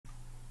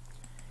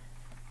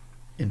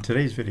In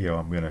today's video,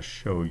 I'm going to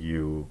show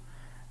you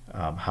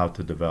how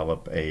to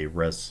develop a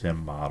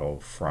ResSim model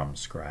from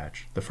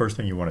scratch. The first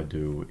thing you want to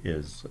do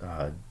is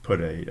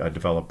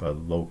develop a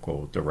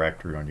local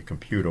directory on your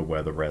computer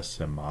where the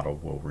ResSim model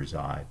will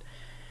reside.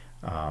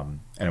 And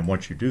then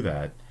once you do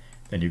that,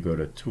 then you go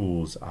to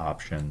Tools,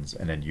 Options,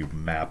 and then you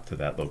map to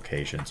that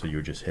location. So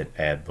you just hit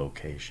Add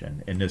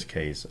Location. In this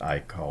case, I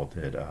called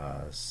it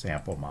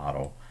Sample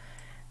Model,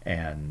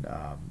 and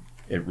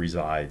it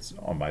resides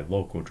on my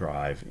local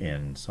drive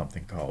in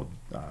something called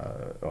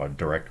a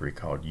directory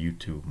called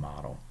YouTube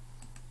model.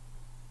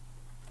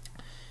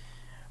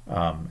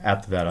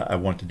 After that, I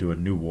want to do a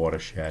new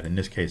watershed. In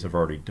this case, I've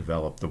already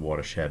developed the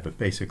watershed, but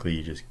basically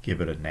you just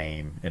give it a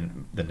name,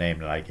 and the name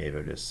that I gave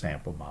it is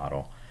sample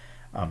model.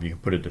 You can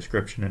put a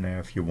description in there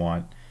if you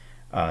want,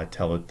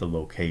 tell it the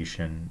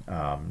location,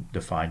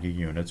 define your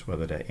units,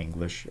 whether they're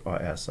English or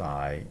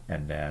SI,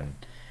 and then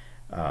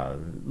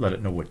let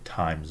it know what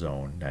time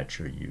zone that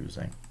you're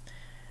using.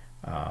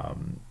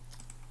 And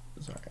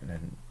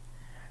then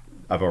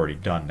I've already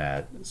done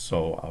that,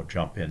 so I'll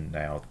jump in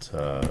now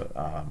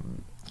to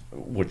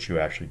what you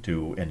actually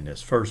do in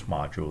this first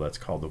module that's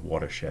called the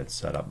watershed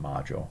setup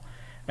module.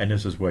 And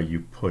this is where you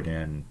put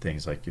in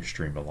things like your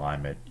stream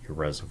alignment, your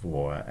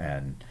reservoir,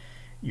 and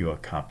your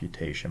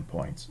computation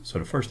points. So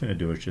the first thing to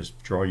do is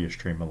just draw your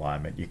stream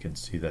alignment. You can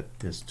see that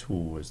this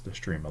tool is the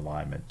stream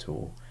alignment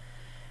tool.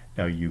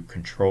 Now you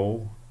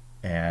control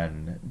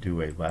and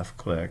do a left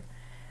click,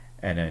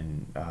 and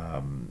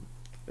then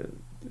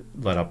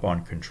let up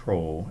on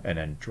control, and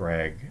then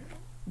drag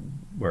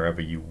wherever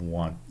you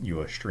want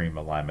your stream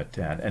alignment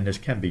to end. And this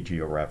can be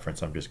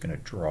georeference. I'm just going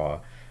to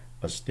draw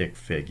a stick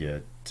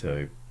figure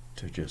to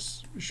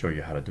just show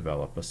you how to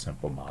develop a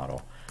simple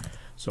model.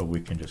 So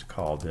we can just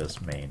call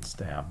this main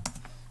stem.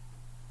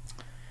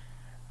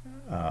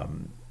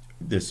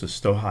 This is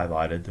still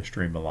highlighted, the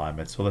stream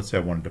alignment. So let's say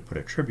I wanted to put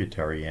a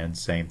tributary in,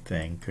 same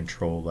thing,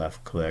 control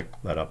left click,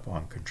 let up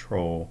on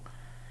control,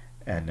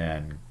 and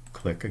then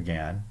click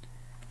again,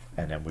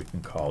 and then we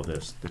can call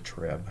this the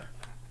trib.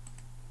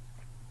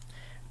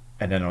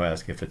 And then it'll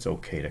ask if it's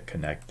okay to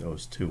connect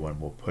those two, and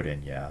we'll put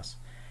in yes.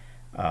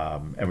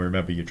 And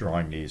remember, you're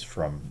drawing these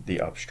from the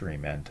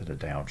upstream end to the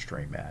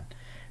downstream end.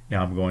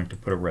 Now I'm going to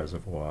put a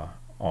reservoir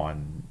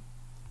on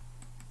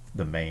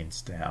the main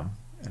stem,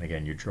 and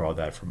again you draw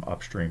that from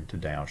upstream to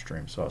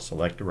downstream. So I'll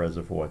select the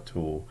reservoir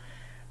tool,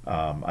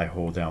 I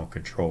hold down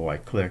control, I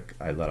click,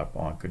 I let up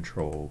on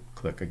control,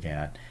 click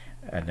again,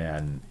 and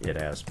then it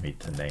asks me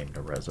to name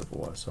the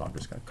reservoir. So I'm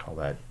just going to call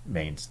that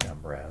main stem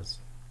res.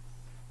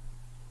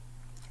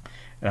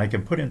 And I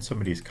can put in some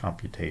of these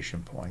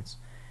computation points,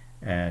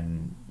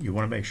 and you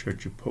want to make sure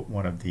that you put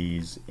one of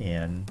these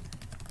in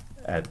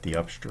at the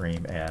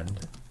upstream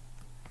end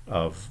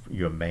of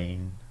your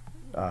main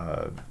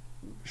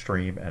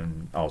stream,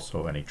 and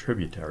also any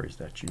tributaries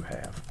that you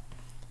have.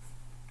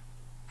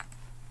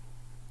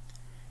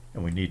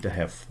 And we need to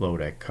have flow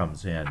that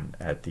comes in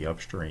at the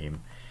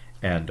upstream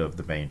end of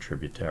the main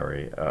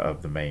tributary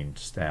of the main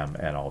stem,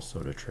 and also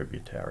the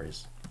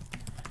tributaries.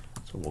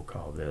 So we'll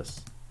call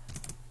this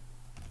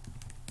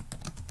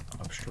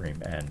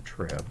upstream end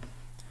trib.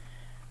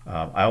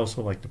 I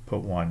also like to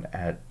put one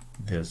at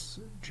this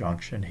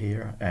junction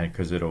here, and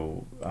because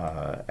it'll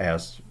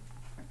ask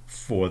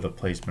for the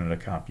placement of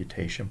the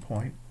computation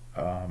point,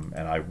 and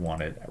I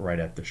want it right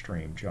at the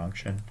stream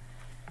junction.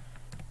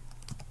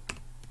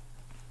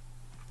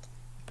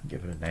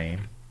 Give it a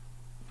name,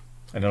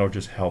 and it'll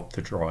just help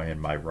to draw in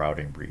my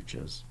routing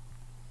breaches.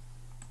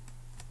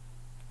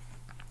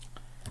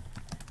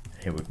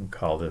 Here we can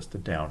call this the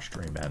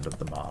downstream end of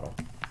the model.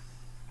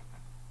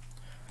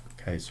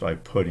 Okay, so I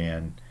put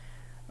in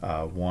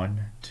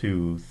 1,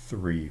 2,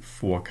 3,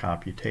 4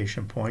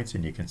 computation points,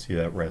 and you can see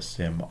that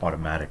ResSim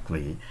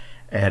automatically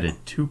added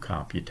 2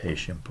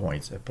 computation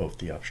points at both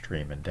the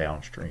upstream and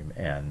downstream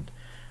end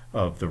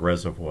of the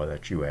reservoir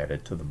that you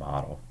added to the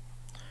model.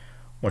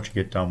 Once you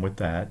get done with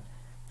that,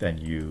 then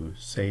you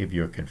save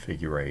your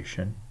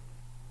configuration.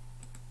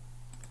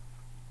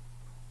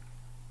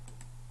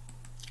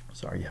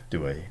 Sorry, you have to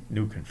do a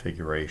new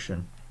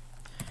configuration,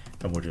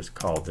 and we'll just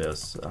call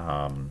this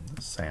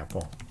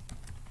sample.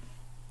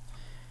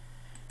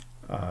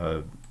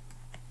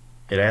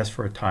 It asks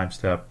for a time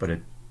step, but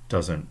it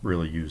doesn't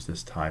really use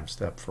this time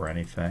step for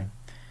anything.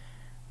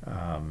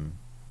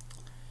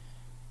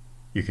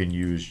 You can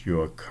use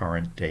your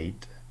current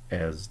date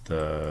as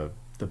the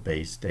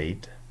base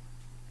date.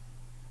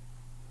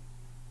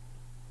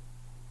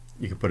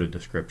 You can put a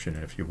description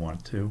in if you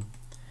want to,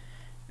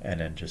 and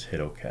then just hit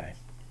OK.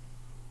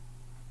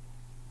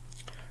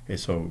 Okay,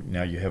 so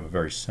now you have a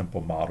very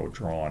simple model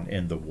drawn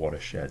in the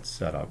watershed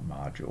setup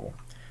module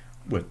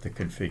with the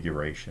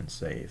configuration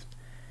saved.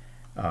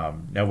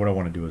 Now what I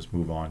want to do is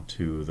move on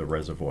to the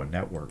reservoir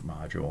network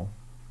module.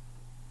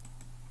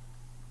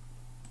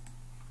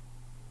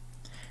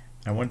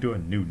 I want to do a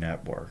new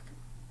network,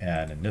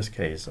 and in this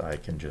case I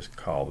can just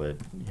call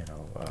it,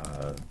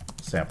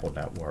 sample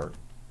network.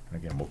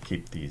 Again, we'll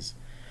keep these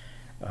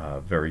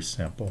very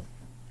simple.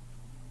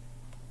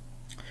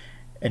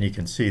 And you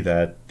can see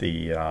that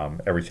the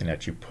everything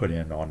that you put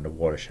in on the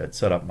watershed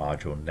setup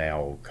module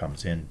now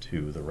comes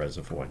into the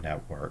reservoir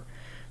network.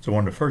 So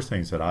one of the first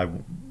things that I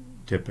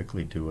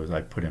typically do is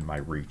I put in my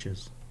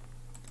reaches.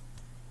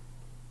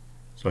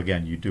 So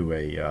again, you do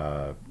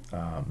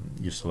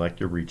you select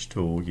your reach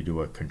tool, you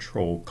do a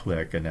control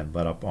click, and then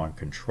let up on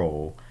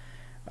control,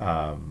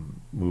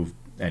 move,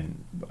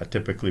 and I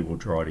typically will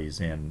draw these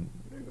in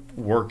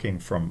working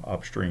from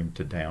upstream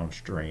to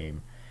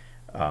downstream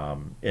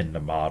in the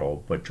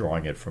model, but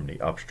drawing it from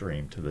the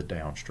upstream to the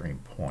downstream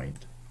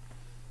point.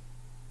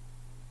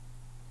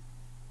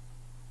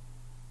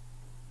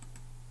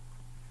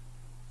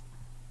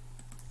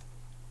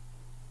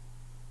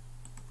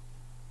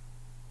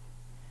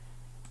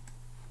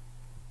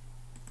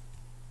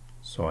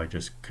 So I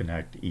just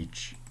connect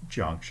each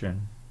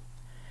junction.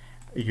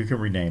 You can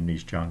rename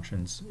these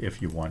junctions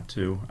if you want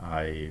to.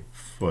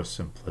 For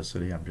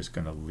simplicity, I'm just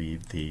going to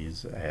leave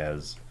these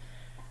as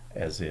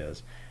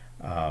is,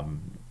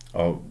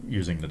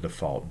 using the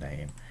default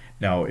name.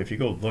 Now, if you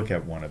go look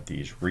at one of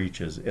these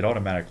reaches, it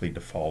automatically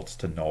defaults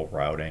to null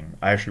routing.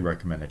 I actually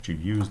recommend that you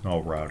use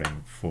null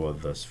routing for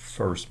this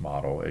first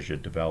model as you're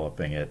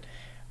developing it,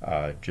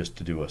 just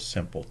to do a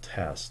simple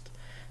test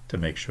to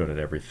make sure that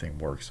everything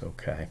works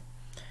okay.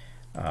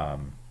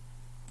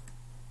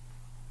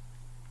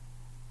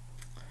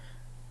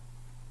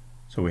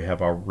 So we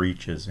have our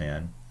reaches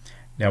in.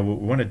 Now what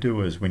we want to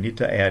do is we need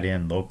to add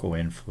in local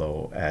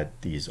inflow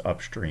at these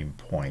upstream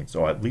points,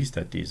 or at least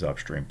at these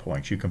upstream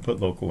points. You can put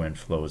local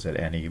inflows at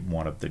any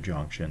one of the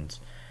junctions.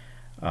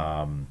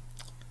 Sorry,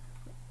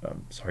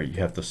 you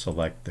have to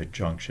select the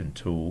junction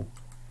tool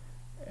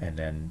and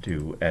then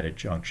do edit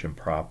junction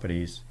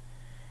properties,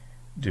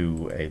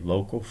 do a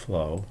local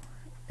flow,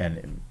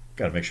 and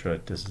got to make sure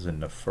that this is in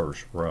the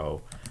first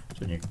row.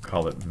 So you can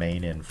call it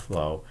main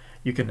inflow.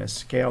 You can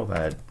scale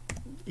that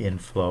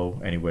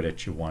inflow any way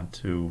that you want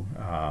to.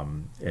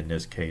 In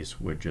this case,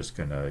 we're just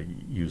going to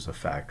use a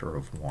factor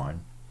of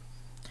 1.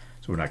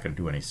 So we're not going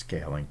to do any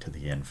scaling to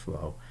the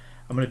inflow.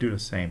 I'm going to do the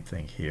same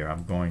thing here.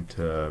 I'm going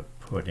to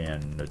put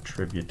in the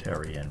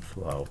tributary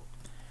inflow,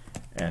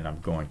 and I'm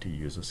going to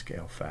use a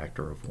scale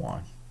factor of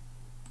 1.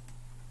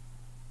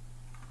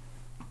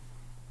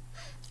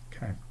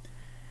 Okay.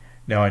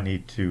 Now I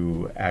need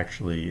to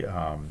actually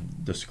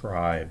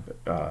describe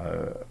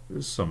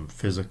some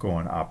physical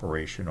and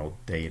operational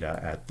data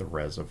at the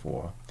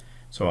reservoir.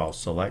 So I'll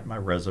select my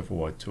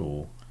reservoir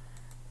tool,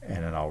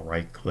 and then I'll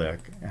right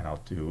click and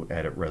I'll do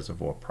edit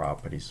reservoir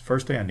properties.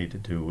 First thing I need to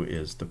do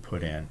is to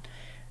put in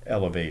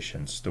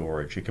elevation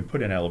storage. You can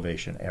put in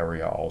elevation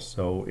area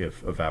also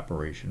if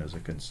evaporation is a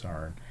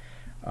concern.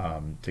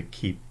 To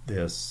keep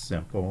this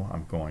simple,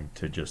 I'm going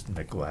to just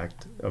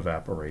neglect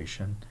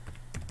evaporation,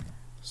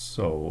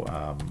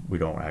 so we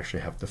don't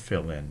actually have to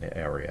fill in the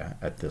area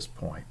at this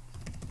point.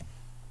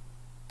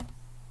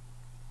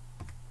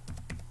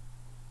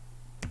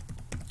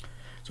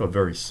 So a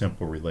very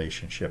simple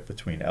relationship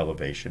between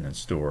elevation and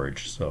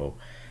storage. So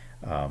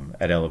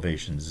at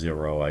elevation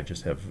 0, I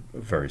just have a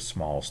very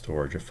small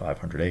storage of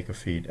 500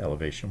 acre-feet.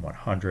 Elevation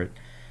 100,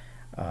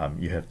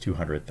 you have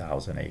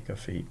 200,000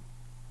 acre-feet.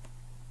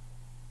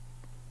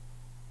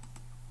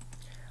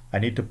 I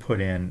need to put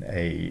in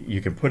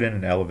you can put in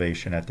an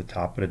elevation at the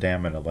top of the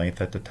dam and a length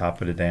at the top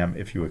of the dam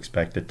if you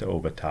expect it to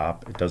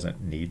overtop. It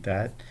doesn't need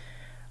that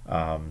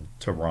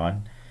to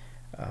run.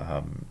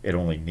 It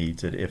only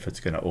needs it if it's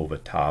going to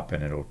overtop,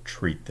 and it'll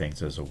treat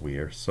things as a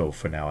weir. So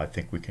for now, I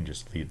think we can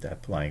just leave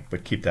that blank,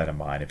 but keep that in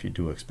mind. If you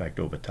do expect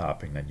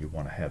overtopping, then you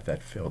want to have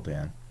that filled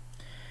in.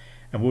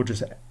 And we'll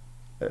just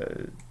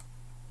did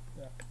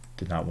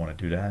not want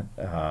to do that.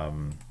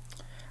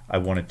 I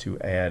wanted to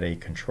add a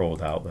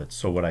controlled outlet.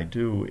 So what I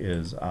do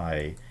is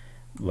I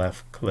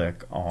left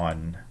click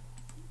on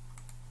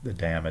the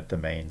dam at the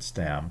main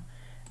stem,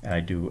 and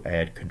I do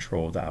add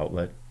controlled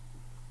outlet.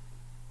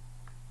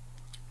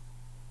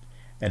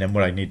 And then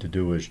what I need to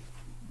do is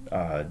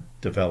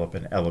develop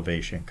an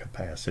elevation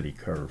capacity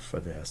curve for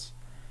this.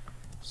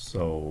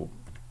 So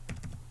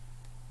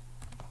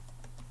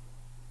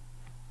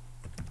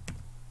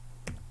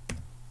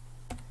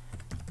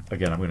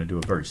again, I'm going to do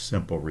a very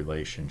simple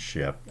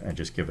relationship and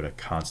just give it a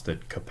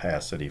constant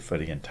capacity for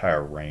the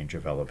entire range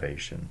of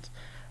elevations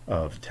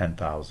of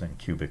 10,000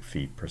 cubic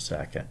feet per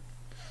second.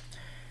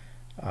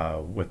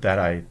 With that,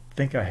 I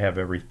think I have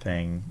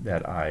everything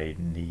that I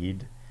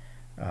need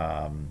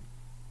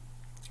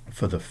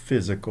for the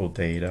physical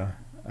data.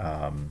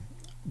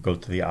 Go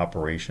to the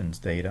operations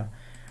data.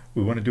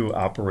 We want to do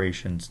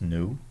operations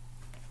new,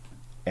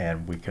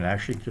 and we can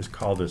actually just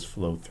call this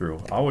flow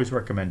through. I always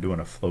recommend doing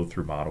a flow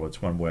through model.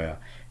 It's one where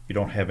you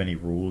don't have any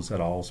rules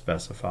at all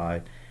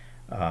specified,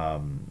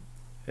 and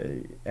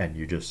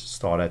you just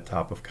start at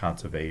top of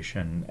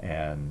conservation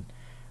and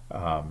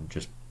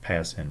just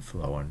pass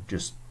inflow and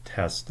just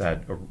test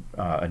that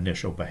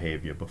initial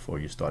behavior before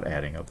you start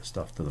adding other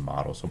stuff to the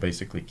model. So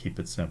basically keep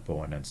it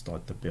simple and then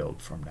start to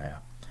build from there.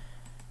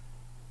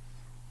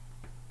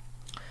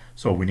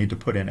 So we need to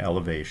put in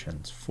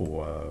elevations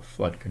for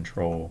flood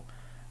control,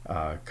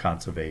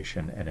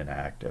 conservation, and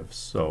inactive.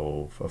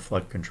 So for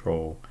flood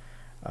control,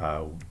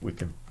 we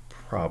can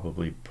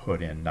probably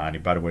put in 90.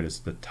 By the way, this is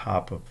the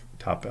top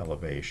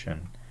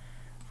elevation.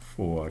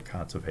 For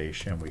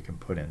conservation, we can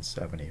put in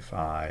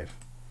 75.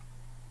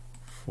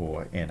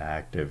 For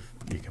inactive,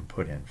 you can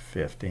put in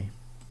 50.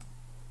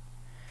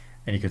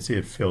 And you can see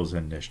it fills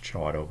in this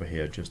chart over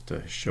here just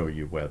to show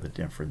you where the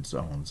different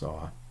zones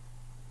are.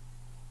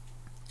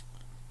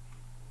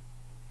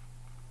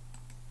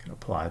 You can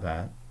apply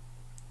that.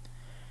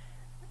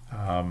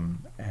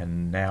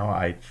 And now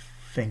I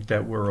think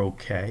that we're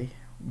okay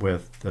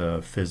with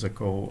the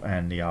physical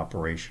and the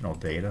operational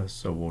data,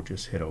 so we'll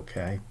just hit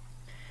OK.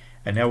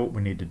 And now what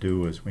we need to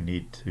do is we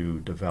need to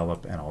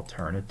develop an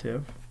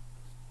alternative.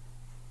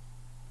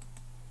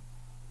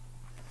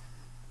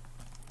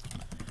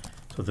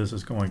 So this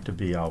is going to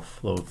be our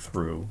flow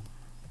through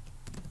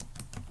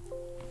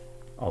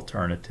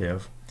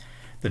alternative.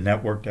 The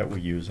network that we're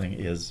using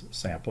is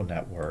sample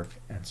network,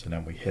 and so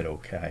then we hit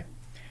OK.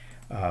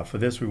 For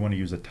this, we want to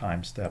use a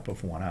time step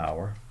of 1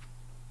 hour.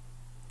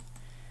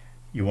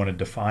 You want to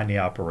define the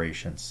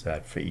operation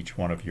set for each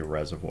one of your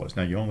reservoirs.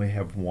 Now you only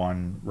have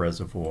one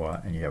reservoir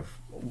and you have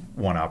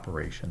one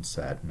operation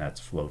set, and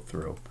that's flow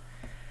through.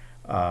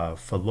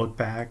 For look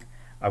back,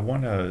 I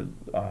want to,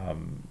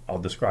 I'll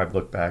describe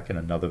look back in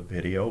another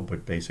video,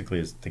 but basically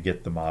it's to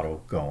get the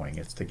model going.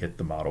 It's to get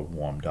the model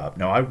warmed up.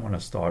 Now I want to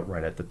start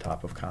right at the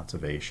top of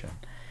conservation.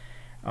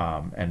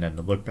 And then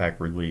the look back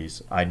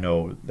release, I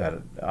know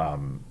that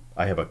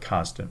I have a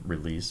constant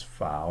release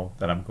file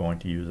that I'm going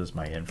to use as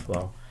my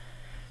inflow.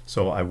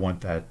 So I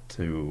want that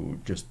to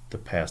just to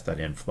pass that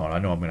inflow. And I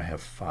know I'm going to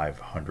have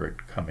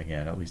 500 coming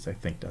in. At least I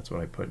think that's what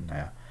I put in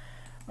there.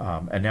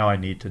 And now I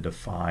need to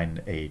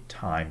define a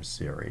time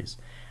series.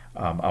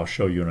 I'll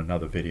show you in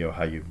another video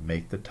how you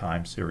make the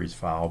time series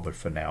file, but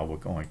for now we're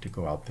going to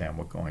go out there and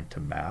we're going to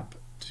map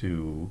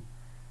to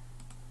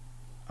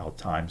our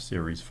time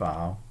series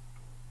file.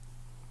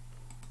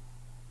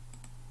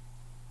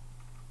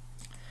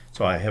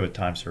 So I have a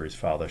time series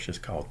file that's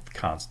just called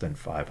constant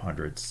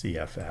 500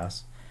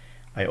 CFS.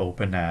 I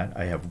open that.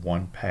 I have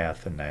one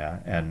path in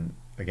there, and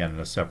again in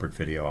a separate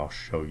video I'll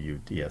show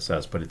you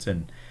DSS, but it's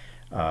in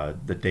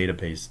the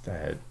database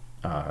that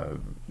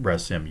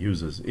HEC-ResSim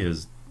uses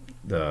is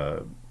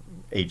the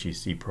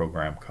HEC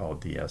program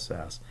called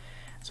DSS.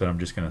 So I'm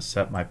just going to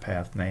set my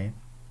path name,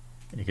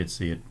 and you can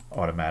see it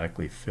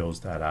automatically fills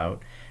that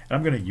out. And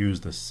I'm going to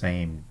use the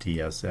same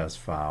DSS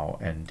file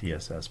and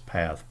DSS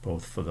path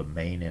both for the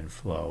main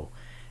inflow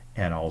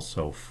and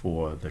also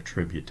for the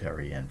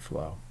tributary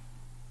inflow.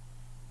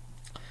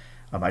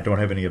 I don't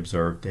have any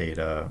observed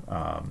data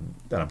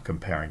that I'm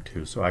comparing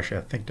to, so actually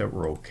I think that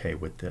we're okay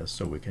with this,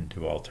 so we can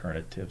do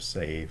alternative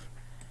save,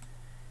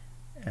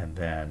 and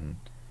then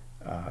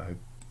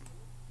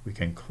we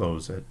can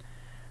close it.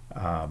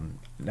 Now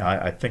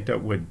I think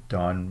that we're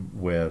done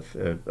with,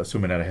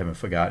 assuming that I haven't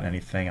forgotten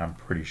anything, I'm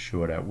pretty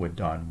sure that we're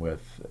done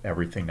with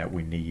everything that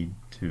we need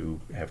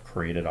to have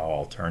created our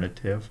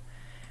alternative.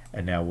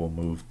 And now we'll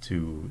move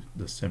to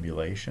the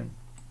simulation.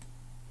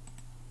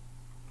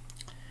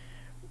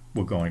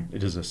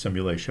 It is a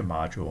simulation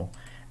module,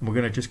 and we're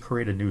going to just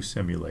create a new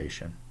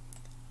simulation.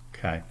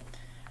 Okay,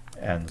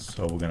 and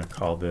so we're going to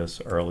call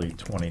this early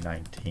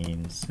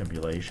 2019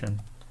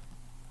 simulation.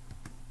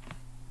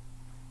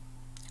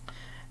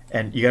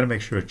 And you got to make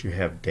sure that you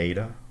have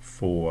data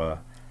for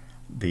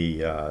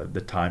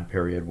the time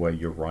period where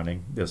you're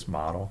running this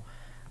model.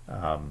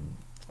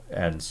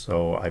 And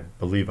so I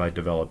believe I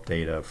developed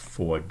data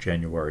for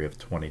January of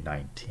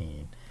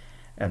 2019.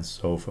 And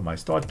so for my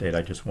start date,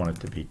 I just want it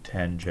to be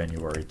 10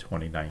 January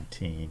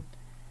 2019.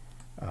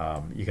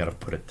 You got to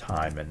put a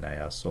time in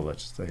there. So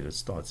let's say it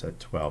starts at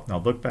 12. Now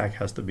look back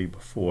has to be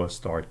before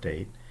start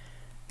date.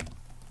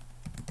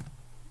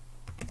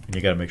 And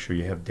you got to make sure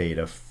you have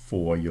data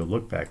for your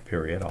look back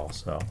period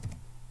also.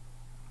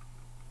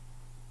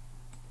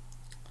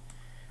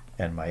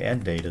 And my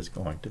end date is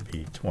going to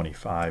be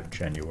 25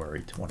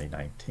 January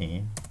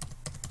 2019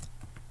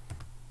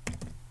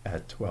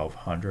 at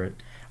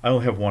 1200. I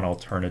only have one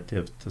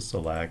alternative to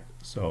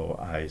select, so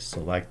I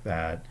select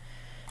that.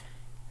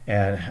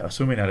 And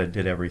assuming that I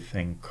did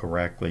everything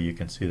correctly, you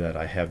can see that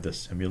I have this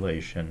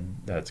simulation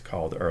that's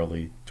called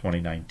early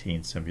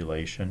 2019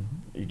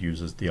 simulation. It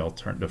uses the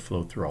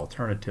flow through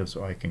alternative,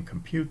 so I can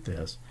compute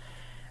this,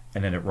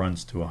 and then it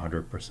runs to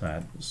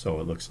 100%, so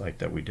it looks like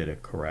that we did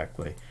it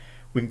correctly.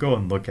 We can go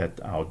and look at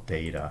our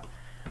data.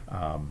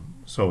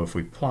 So if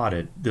we plot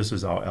it, this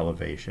is our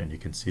elevation. You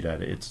can see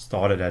that it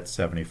started at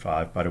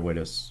 75. By the way,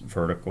 this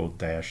vertical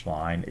dashed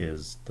line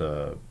is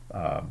the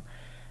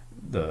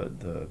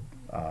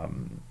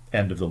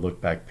end of the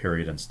look back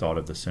period and start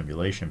of the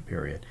simulation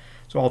period.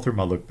 So all through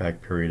my look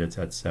back period it's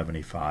at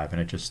 75,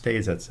 and it just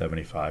stays at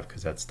 75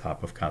 because that's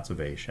top of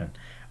conservation.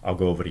 I'll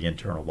go over the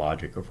internal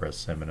logic of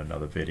ResSim in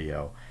another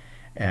video.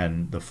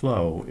 And the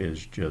flow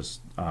is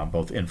just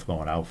both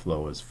inflow and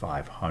outflow is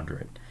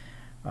 500.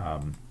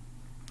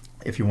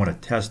 If you want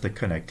to test the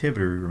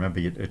connectivity,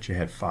 remember that you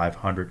had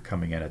 500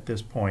 coming in at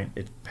this point.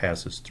 It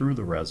passes through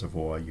the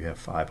reservoir. You have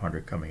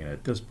 500 coming in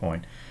at this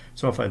point.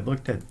 So if I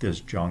looked at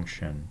this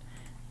junction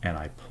and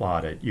I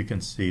plot it, you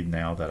can see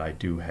now that I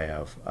do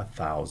have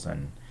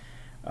 1,000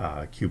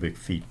 cubic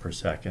feet per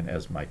second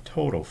as my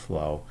total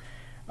flow.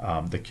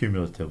 The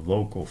cumulative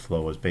local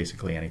flow is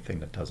basically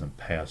anything that doesn't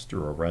pass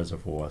through a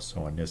reservoir.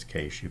 So in this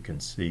case, you can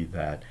see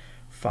that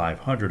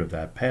 500 of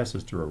that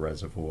passes through a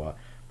reservoir,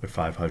 but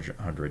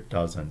 500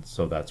 doesn't,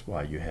 so that's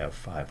why you have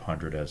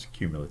 500 as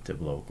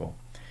cumulative local.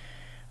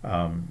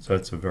 So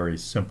it's a very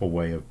simple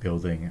way of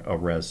building a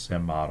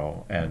ResSim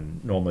model,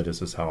 and normally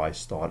this is how I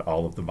start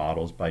all of the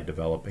models, by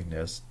developing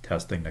this,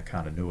 testing the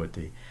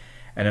continuity.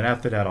 And then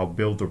after that, I'll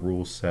build the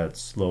rule set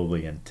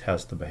slowly and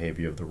test the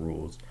behavior of the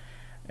rules.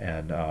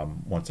 And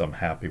once I'm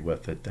happy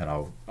with it, then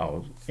I'll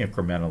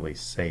incrementally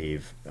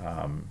save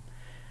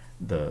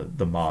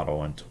the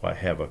model until I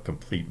have a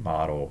complete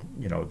model,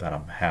 that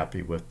I'm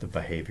happy with the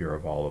behavior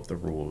of all of the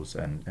rules,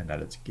 and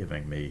that it's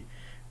giving me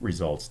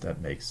results that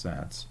make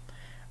sense.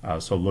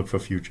 So look for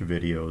future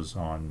videos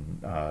on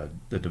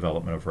the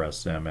development of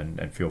ResSim,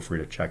 and feel free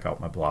to check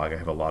out my blog. I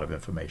have a lot of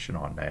information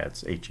on that.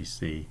 It's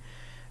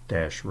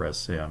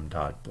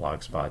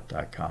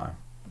HEC-ResSim.blogspot.com.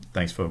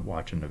 Thanks for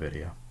watching the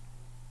video.